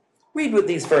good. Read with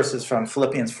these verses from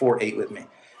Philippians 4:8 with me.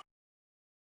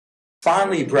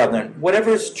 Finally, brethren,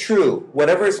 whatever is true,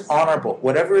 whatever is honorable,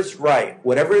 whatever is right,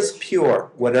 whatever is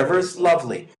pure, whatever is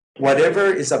lovely, whatever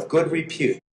is of good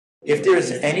repute, if there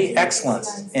is any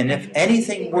excellence, and if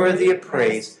anything worthy of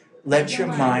praise, let your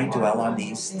mind dwell on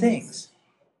these things.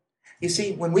 You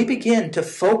see, when we begin to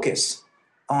focus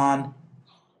on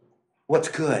what's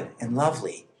good and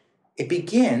lovely, it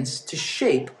begins to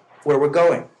shape where we're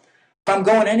going. If I'm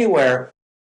going anywhere,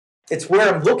 it's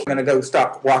where I'm looking. I'm going to go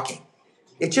stop walking.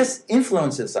 It just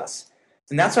influences us.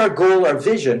 And that's our goal, our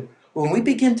vision. When we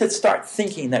begin to start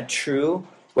thinking that true,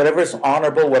 whatever is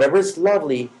honorable, whatever is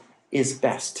lovely is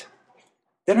best,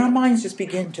 then our minds just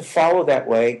begin to follow that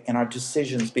way, and our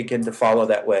decisions begin to follow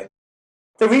that way.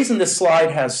 The reason this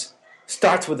slide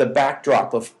starts with a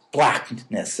backdrop of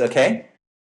blackness, okay?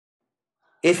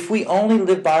 If we only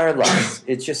live by our lusts,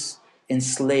 it's just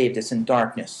enslaved, it's in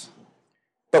darkness.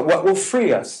 But what will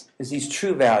free us is these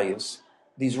true values,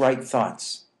 these right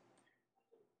thoughts.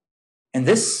 And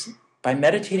this, by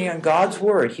meditating on God's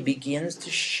Word, He begins to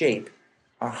shape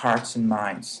our hearts and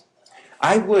minds.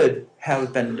 I would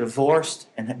have been divorced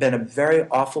and have been a very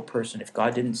awful person if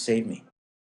God didn't save me.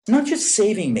 Not just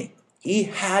saving me, he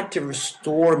had to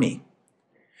restore me.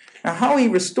 Now, how he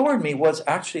restored me was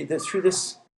actually through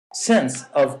this sense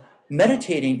of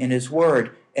meditating in his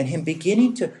word and him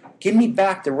beginning to give me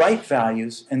back the right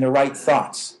values and the right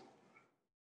thoughts.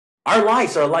 Our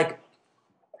lives are like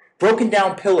broken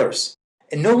down pillars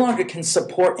and no longer can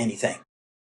support anything.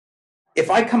 If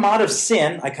I come out of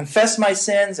sin, I confess my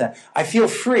sins, and I feel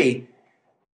free,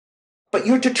 but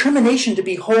your determination to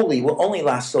be holy will only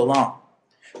last so long.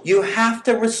 You have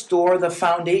to restore the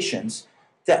foundations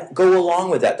that go along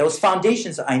with that. Those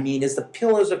foundations, I mean, is the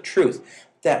pillars of truth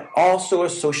that also are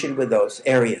associated with those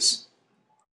areas.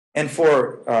 And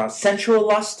for sensual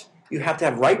lust, you have to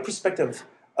have right perspective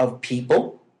of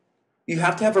people. You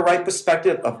have to have a right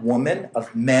perspective of women,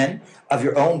 of men, of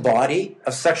your own body,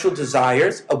 of sexual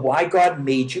desires, of why God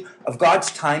made you, of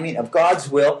God's timing, of God's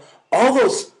will. All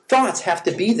those thoughts have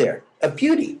to be there, of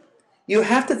beauty. You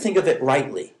have to think of it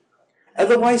rightly.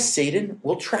 Otherwise, Satan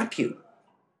will trap you.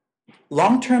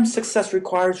 Long-term success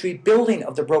requires rebuilding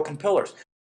of the broken pillars.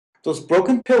 Those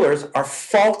broken pillars are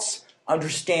false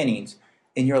understandings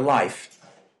in your life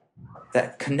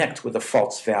that connect with a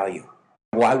false value.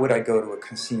 Why would I go to a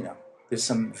casino? There's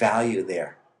some value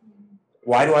there.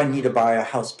 Why do I need to buy a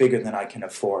house bigger than I can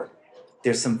afford?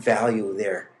 There's some value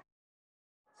there.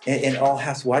 And all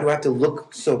has. Why do I have to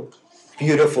look so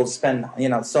beautiful, spend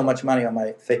so much money on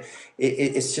my face?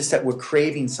 It's just that we're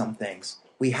craving some things.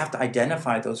 We have to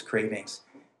identify those cravings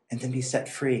and then be set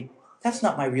free. That's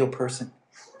not my real person.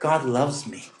 God loves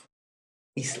me.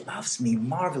 He loves me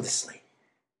marvelously.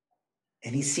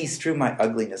 And he sees through my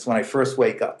ugliness when I first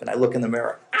wake up and I look in the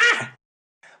mirror.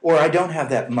 Or I don't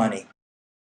have that money.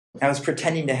 I was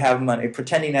pretending to have money,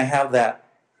 pretending to have that.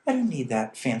 I don't need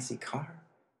that fancy car.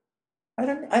 I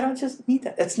don't just need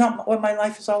that. That's not what my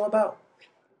life is all about.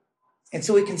 And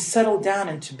so we can settle down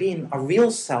into being a real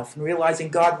self and realizing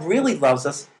God really loves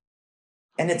us.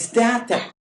 And it's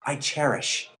that I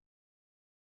cherish.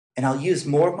 And I'll use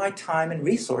more of my time and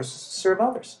resources to serve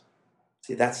others.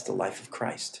 See, that's the life of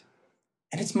Christ.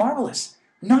 And it's marvelous.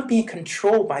 Not being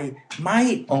controlled by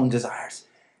my own desires.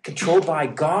 Controlled by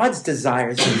God's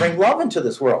desires to bring love into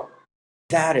this world.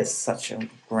 That is such a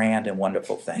grand and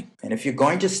wonderful thing. And if you're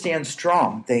going to stand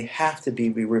strong, they have to be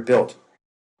rebuilt.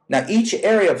 Now, each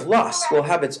area of lust will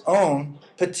have its own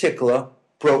particular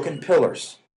broken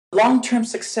pillars. Long-term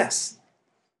success.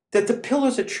 That the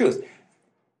pillars of truth.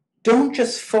 Don't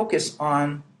just focus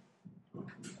on,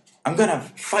 I'm going to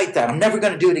fight that. I'm never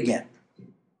going to do it again.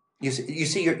 You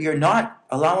see, you're not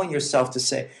allowing yourself to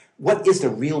say, what is the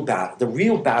real battle? The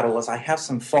real battle is I have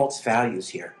some false values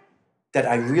here. That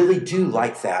I really do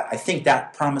like that. I think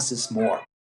that promises more.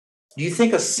 Do you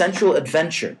think a sensual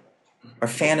adventure or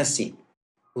fantasy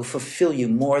will fulfill you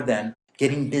more than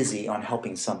getting busy on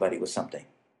helping somebody with something?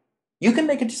 You can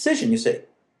make a decision, you say.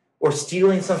 Or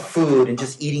stealing some food and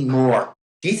just eating more.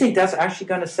 Do you think that's actually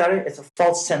going to satisfy? It's a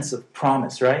false sense of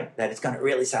promise, right? That it's going to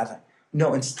really satisfy.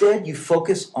 No, instead you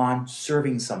focus on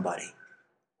serving somebody.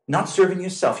 Not serving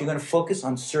yourself. You're going to focus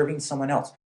on serving someone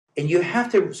else. And you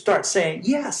have to start saying,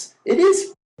 yes, it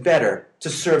is better to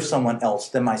serve someone else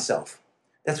than myself.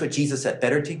 That's what Jesus said,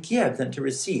 better to give than to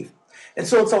receive. And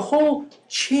so it's a whole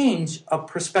change of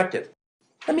perspective.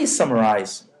 Let me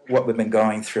summarize what we've been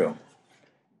going through.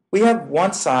 We have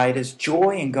one side is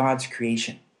joy in God's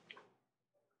creation.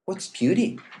 What's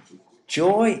beauty?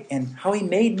 Joy in how he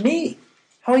made me,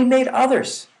 how he made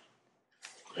others.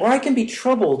 Or I can be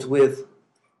troubled with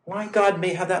why God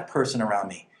may have that person around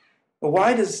me. Or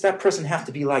why does that person have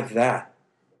to be like that?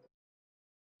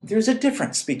 There's a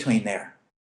difference between there.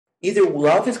 Either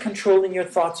love is controlling your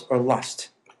thoughts or lust.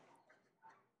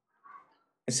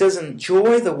 It says,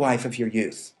 enjoy the wife of your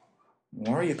youth.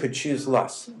 Or you could choose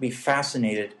lust, be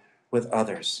fascinated with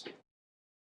others.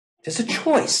 There's a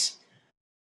choice.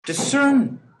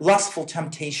 Discern lustful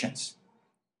temptations.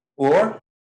 Or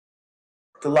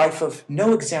the life of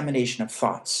no examination of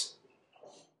thoughts.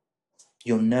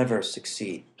 You'll never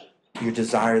succeed. Your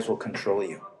desires will control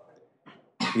you.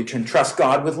 You can trust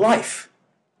God with life.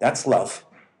 That's love.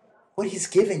 What he's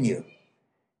given you.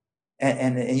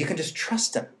 And you can just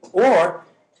trust him. Or,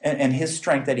 and his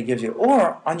strength that he gives you.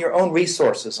 Or on your own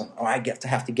resources. I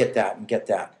have to get that and get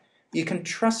that. You can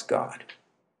trust God.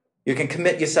 You can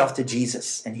commit yourself to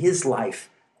Jesus and his life.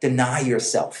 Deny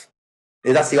yourself.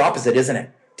 That's the opposite, isn't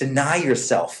it? Deny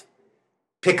yourself.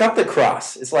 Pick up the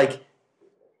cross. It's like,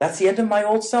 that's the end of my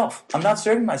old self. I'm not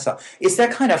serving myself. It's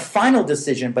that kind of final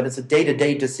decision, but it's a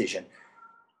day-to-day decision.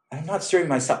 I'm not serving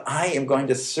myself. I am going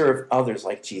to serve others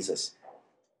like Jesus.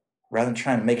 rather than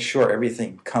trying to make sure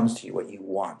everything comes to you what you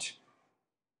want.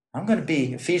 I'm going to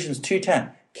be, Ephesians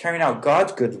 2:10, carrying out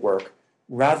God's good work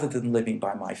rather than living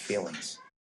by my feelings.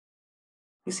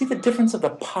 You see the difference of the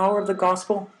power of the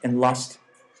gospel and lust,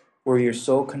 where you're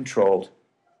so controlled.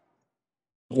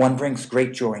 One brings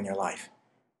great joy in your life,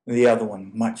 the other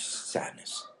one much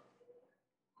sadness.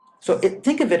 So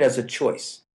think of it as a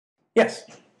choice. Yes?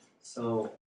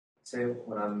 So, say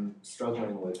when I'm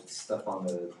struggling with stuff on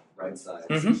the right side,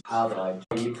 how do I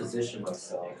reposition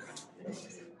myself?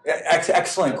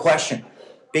 Excellent question.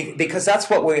 Because that's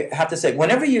what we have to say.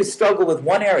 Whenever you struggle with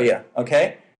one area,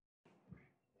 okay,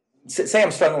 say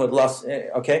I'm struggling with lust,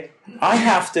 okay, I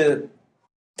have to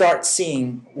start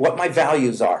seeing what my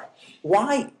values are.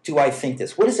 Why do I think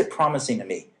this? What is it promising to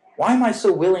me? Why am I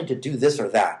so willing to do this or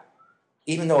that,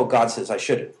 even though God says I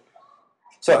shouldn't?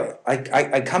 So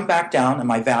I come back down on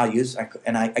my values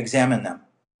and I examine them.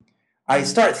 I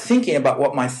start thinking about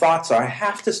what my thoughts are. I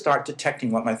have to start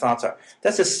detecting what my thoughts are.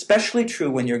 That's especially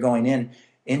true when you're going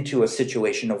into a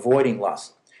situation avoiding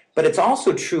lust. But it's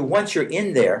also true once you're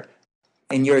in there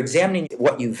and you're examining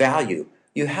what you value,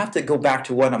 you have to go back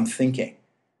to what I'm thinking.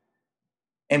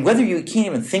 And whether you can't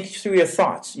even think through your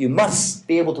thoughts, you must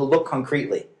be able to look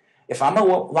concretely. If I'm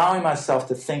allowing myself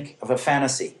to think of a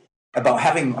fantasy about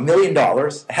having $1 million,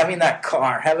 having that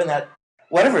car, having that,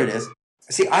 whatever it is,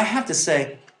 see, I have to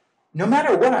say, no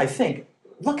matter what I think,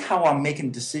 look how I'm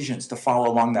making decisions to follow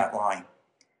along that line.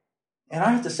 And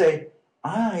I have to say,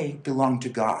 I belong to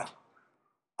God.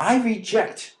 I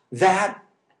reject that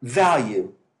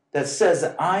value that says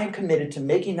that I am committed to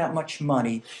making that much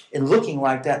money and looking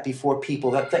like that before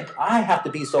people that think I have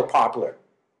to be so popular.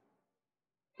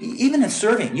 Even in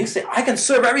serving, you say, I can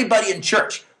serve everybody in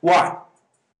church. Why?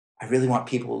 I really want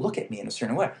people to look at me in a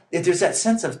certain way. If there's that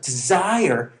sense of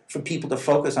desire for people to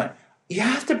focus on it, you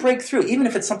have to break through, even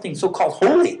if it's something so-called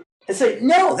holy, and say,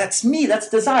 no, that's me, that's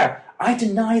desire. I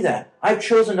deny that. I've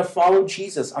chosen to follow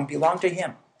Jesus. I belong to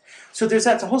him. So there's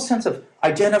that whole sense of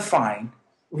identifying,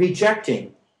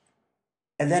 rejecting,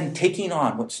 and then taking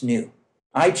on what's new.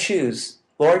 I choose,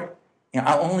 Lord,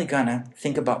 I'm only going to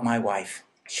think about my wife.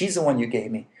 She's the one you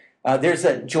gave me. There's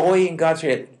that joy in God's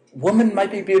creation. Woman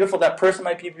might be beautiful, that person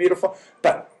might be beautiful,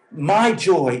 but my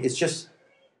joy is just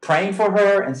praying for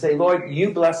her and say, Lord,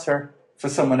 you bless her for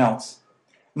someone else.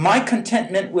 My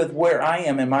contentment with where I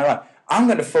am in my life, I'm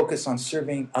going to focus on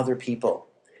serving other people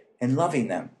and loving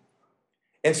them.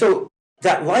 And so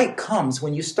that light comes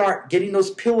when you start getting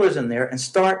those pillars in there and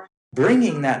start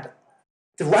bringing that,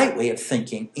 the right way of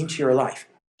thinking into your life.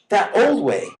 That old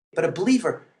way, but a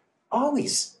believer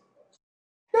always,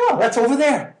 no, that's over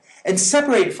there. And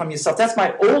separate it from yourself. That's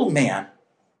my old man,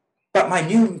 but my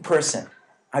new person.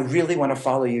 I really want to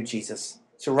follow you, Jesus.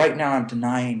 So right now I'm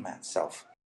denying myself.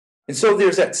 And so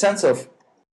there's that sense of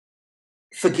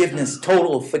forgiveness,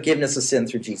 total forgiveness of sin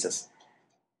through Jesus.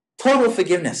 Total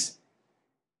forgiveness.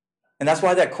 And that's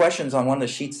why that question's on one of the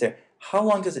sheets there. How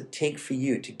long does it take for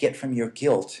you to get from your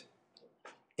guilt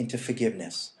into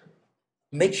forgiveness?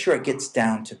 Make sure it gets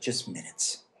down to just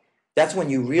minutes. That's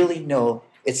when you really know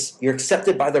you're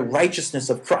accepted by the righteousness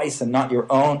of Christ and not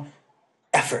your own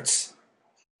efforts.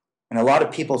 And a lot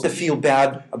of people feel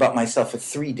bad about myself for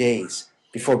 3 days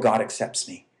before God accepts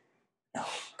me. No,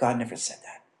 God never said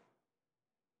that.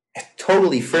 It's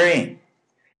totally freeing.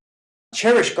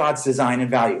 Cherish God's design and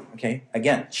value. Okay?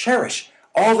 Again, cherish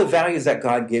all the values that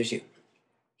God gives you.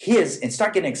 And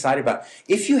start getting excited about it.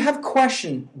 If you have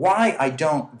questioned why I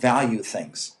don't value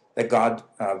things that God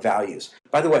values.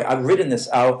 By the way, I've written this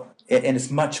out, and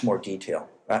it's much more detailed.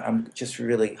 I'm just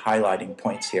really highlighting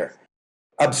points here.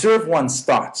 Observe one's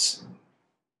thoughts.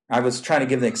 I was trying to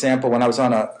give an example when I was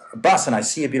on a bus and I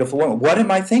see a beautiful woman. What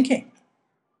am I thinking?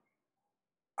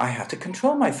 I have to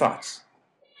control my thoughts.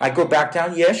 I go back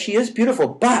down, yes, she is beautiful,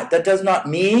 but that does not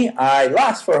mean I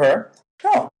lust for her.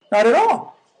 No, not at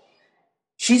all.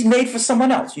 She's made for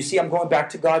someone else. You see, I'm going back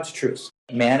to God's truths.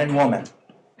 Man and woman.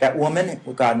 That woman,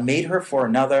 God made her for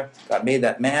another. God made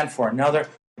that man for another.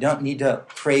 I don't need to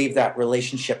crave that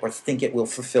relationship or think it will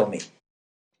fulfill me.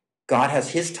 God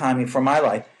has his timing for my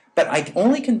life, but I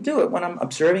only can do it when I'm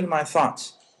observing my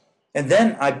thoughts. And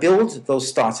then I build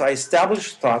those thoughts. I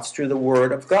establish thoughts through the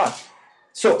Word of God.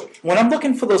 So when I'm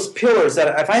looking for those pillars,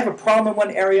 that if I have a problem in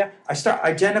one area, I start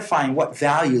identifying what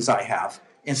values I have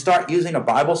and start using a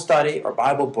Bible study or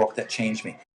Bible book that changed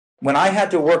me. When I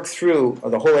had to work through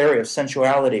the whole area of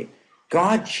sensuality,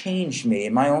 God changed me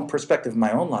in my own perspective,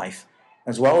 my own life,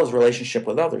 as well as relationship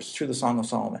with others through the Song of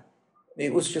Solomon.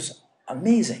 It was just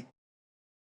amazing.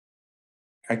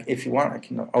 If you want, I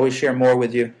can always share more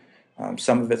with you.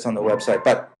 Some of it's on the website.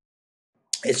 But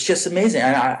it's just amazing.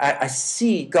 And I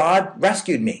see God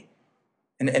rescued me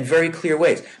in very clear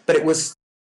ways. But it was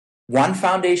one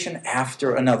foundation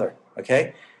after another,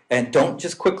 okay? And don't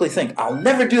just quickly think, I'll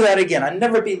never do that again. I'll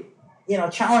never be,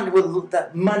 challenged with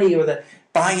that money or the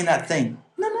buying that thing.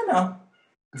 No.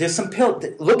 There's some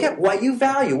look at what you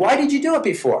value. Why did you do it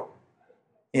before?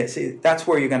 Yeah, see, that's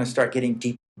where you're going to start getting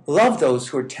deep. Love those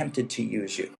who are tempted to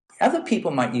use you. Other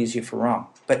people might use you for wrong,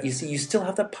 but you see, you still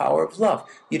have the power of love.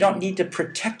 You don't need to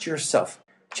protect yourself.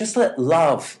 Just let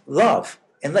love,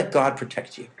 and let God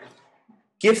protect you.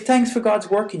 Give thanks for God's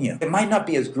work in you. It might not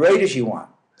be as great as you want,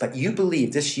 but you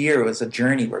believe this year was a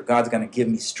journey where God's going to give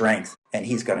me strength, and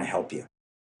He's going to help you.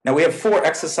 Now, we have 4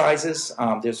 exercises.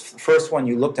 There's the first one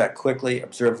you looked at quickly,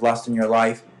 observe lust in your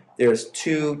life. There's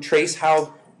 2, trace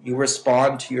how you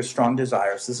respond to your strong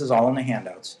desires. This is all in the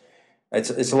handouts.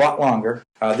 It's a lot longer.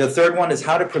 The third one is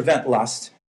how to prevent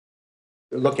lust.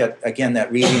 Look at, again,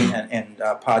 that reading and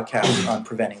podcast on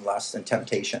preventing lust and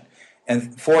temptation.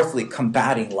 And fourthly,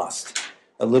 combating lust.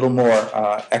 A little more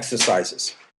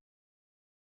exercises.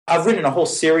 I've written a whole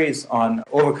series on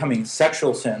overcoming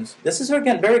sexual sins. This is,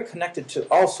 again, very connected to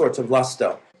all sorts of lust,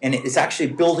 though. And it's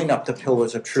actually building up the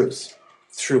pillars of truth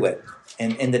through it.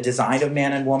 And in the design of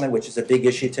man and woman, which is a big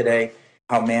issue today,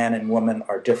 how man and woman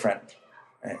are different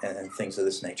and things of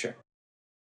this nature.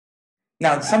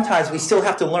 Now, sometimes we still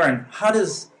have to learn, how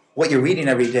does what you're reading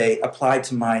every day apply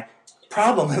to my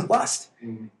problem with lust?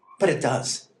 Mm-hmm. But it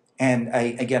does. And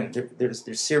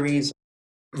there's series.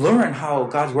 Learn how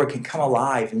God's word can come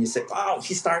alive, and you say, wow,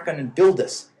 He's going to build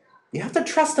this. You have to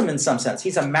trust Him in some sense.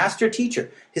 He's a master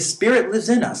teacher. His Spirit lives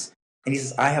in us. And He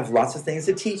says, I have lots of things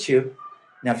to teach you.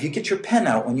 Now, if you get your pen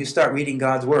out when you start reading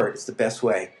God's word, it's the best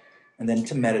way. And then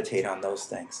to meditate on those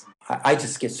things. I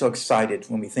just get so excited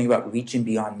when we think about reaching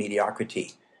beyond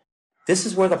mediocrity. This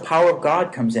is where the power of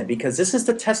God comes in, because this is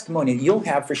the testimony you'll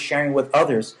have for sharing with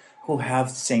others who have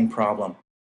the same problem.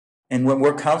 And when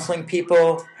we're counseling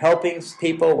people, helping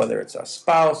people, whether it's a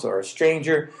spouse or a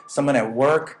stranger, someone at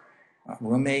work, a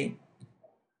roommate,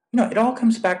 it all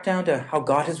comes back down to how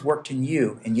God has worked in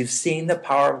you, and you've seen the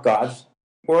power of God's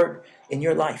word in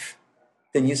your life.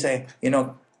 Then you say,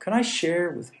 can I share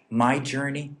with my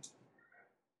journey?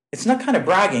 It's not kind of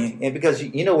bragging, because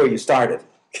you know where you started.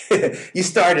 You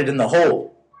started in the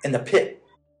hole, in the pit,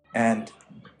 and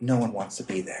no one wants to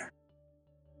be there.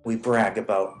 We brag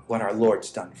about what our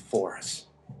Lord's done for us,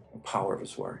 the power of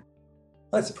His word.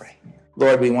 Let's pray.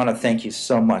 Lord, we want to thank You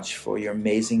so much for Your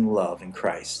amazing love in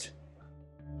Christ.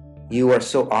 You are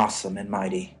so awesome and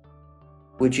mighty.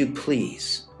 Would you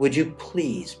please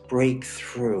break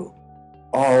through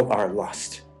all our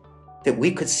lust, that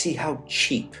we could see how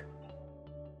cheap,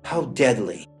 how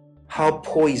deadly, how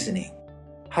poisoning,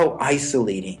 how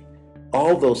isolating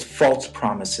all those false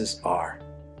promises are.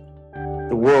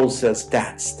 The world says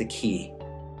that's the key.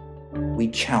 We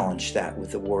challenge that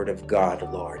with the Word of God,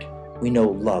 Lord. We know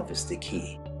love is the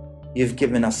key. You've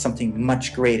given us something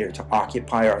much greater to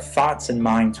occupy our thoughts and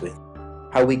minds with,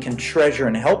 how we can treasure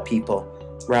and help people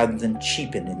rather than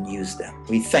cheapen and use them.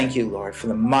 We thank You, Lord, for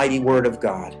the mighty Word of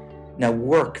God. Now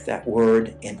work that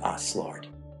Word in us, Lord,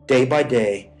 day by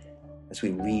day as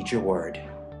we read Your Word.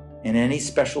 In any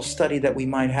special study that we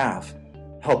might have,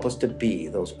 help us to be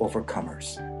those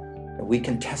overcomers, that we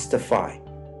can testify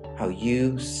how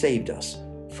You saved us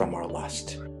from our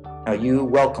lust, how You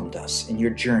welcomed us in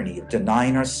Your journey of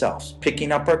denying ourselves,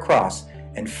 picking up our cross,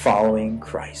 and following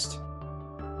Christ.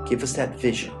 Give us that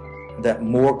vision, that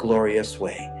more glorious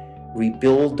way.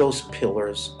 Rebuild those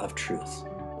pillars of truth.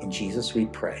 In Jesus we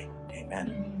pray.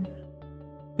 Amen.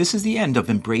 This is the end of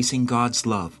Embracing God's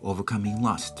Love, Overcoming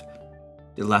Lust.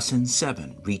 The Lesson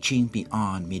 7, Reaching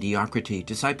Beyond Mediocrity,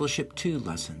 Discipleship 2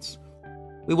 lessons.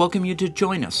 We welcome you to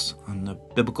join us on the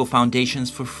Biblical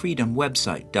Foundations for Freedom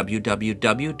website,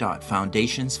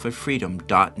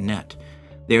 www.foundationsforfreedom.net.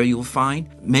 There you'll find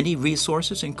many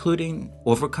resources, including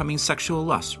Overcoming Sexual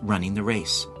Lust, Running the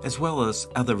Race, as well as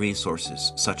other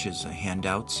resources such as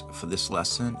handouts for this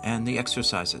lesson and the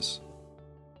exercises.